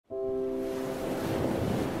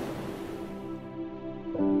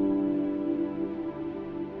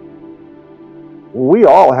we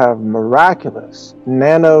all have miraculous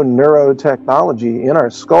nano neurotechnology in our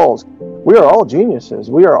skulls. We are all geniuses.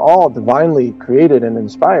 We are all divinely created and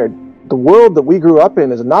inspired. The world that we grew up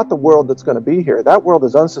in is not the world that's going to be here. That world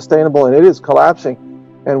is unsustainable and it is collapsing.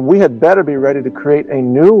 And we had better be ready to create a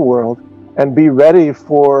new world and be ready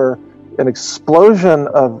for an explosion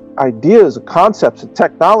of ideas, concepts, and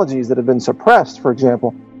technologies that have been suppressed, for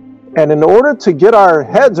example. And in order to get our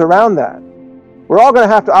heads around that, we're all going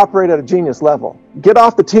to have to operate at a genius level. Get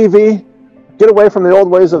off the TV, get away from the old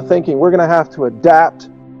ways of thinking. We're going to have to adapt.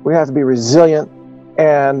 We have to be resilient.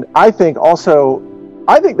 And I think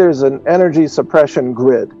there's an energy suppression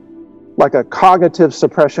grid, like a cognitive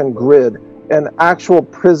suppression grid, an actual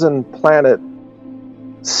prison planet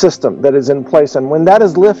system that is in place. And when that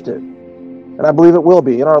is lifted, and I believe it will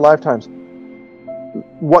be in our lifetimes,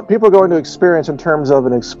 what people are going to experience in terms of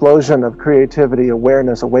an explosion of creativity,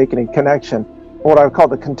 awareness, awakening, connection, what I would call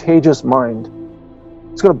the contagious mind.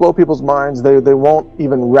 It's going to blow people's minds. They won't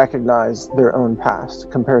even recognize their own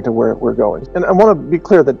past compared to where we're going. And I want to be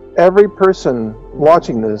clear that every person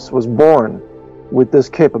watching this was born with this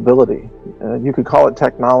capability. You could call it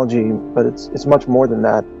technology, but it's much more than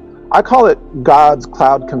that. I call it God's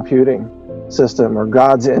cloud computing system or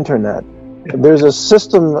God's internet. There's a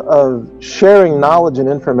system of sharing knowledge and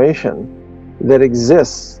information that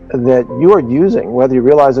exists that you are using, whether you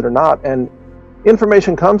realize it or not. And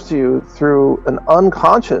information comes to you through an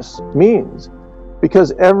unconscious means,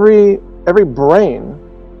 because every brain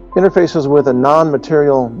interfaces with a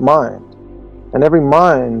non-material mind, and every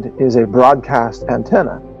mind is a broadcast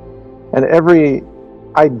antenna. And every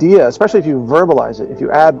idea, especially if you verbalize it, if you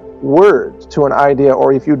add words to an idea,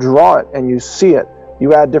 or if you draw it and you see it,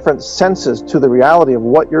 you add different senses to the reality of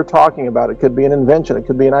what you're talking about. It could be an invention, it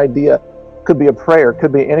could be an idea, it could be a prayer, it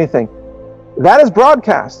could be anything. That is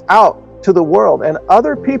broadcast out to the world, and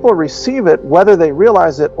other people receive it whether they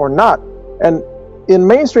realize it or not. And in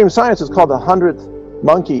mainstream science, it's called the 100th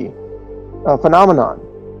monkey phenomenon.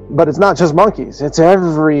 But it's not just monkeys, it's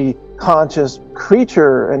every conscious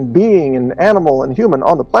creature and being and animal and human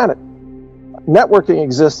on the planet. Networking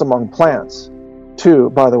exists among plants too,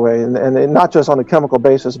 by the way, and not just on a chemical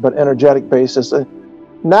basis, but energetic basis.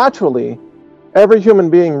 Naturally, every human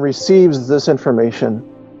being receives this information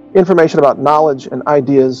about knowledge and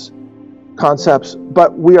ideas, concepts,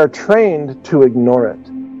 but we are trained to ignore it.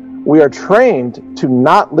 We are trained to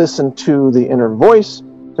not listen to the inner voice,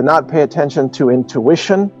 to not pay attention to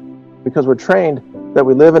intuition, because we're trained that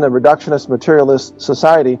we live in a reductionist, materialist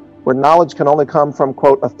society where knowledge can only come from,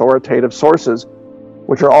 quote, authoritative sources,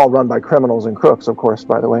 which are all run by criminals and crooks, of course,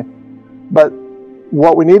 by the way. But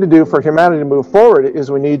what we need to do for humanity to move forward is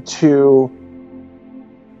we need to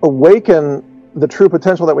awaken the true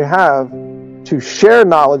potential that we have to share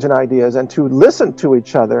knowledge and ideas and to listen to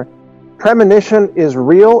each other. Premonition is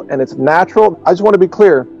real and it's natural. I just want to be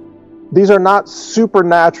clear. These are not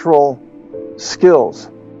supernatural skills,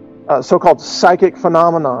 so-called psychic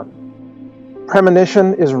phenomenon.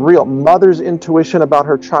 Premonition is real. Mother's intuition about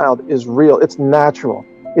her child is real. It's natural.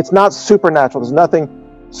 It's not supernatural. There's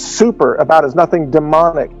nothing super about it. There's nothing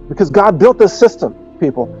demonic, because God built this system,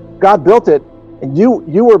 people. God built it, and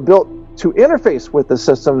you were built to interface with the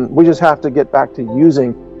system. We just have to get back to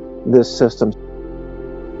using this system.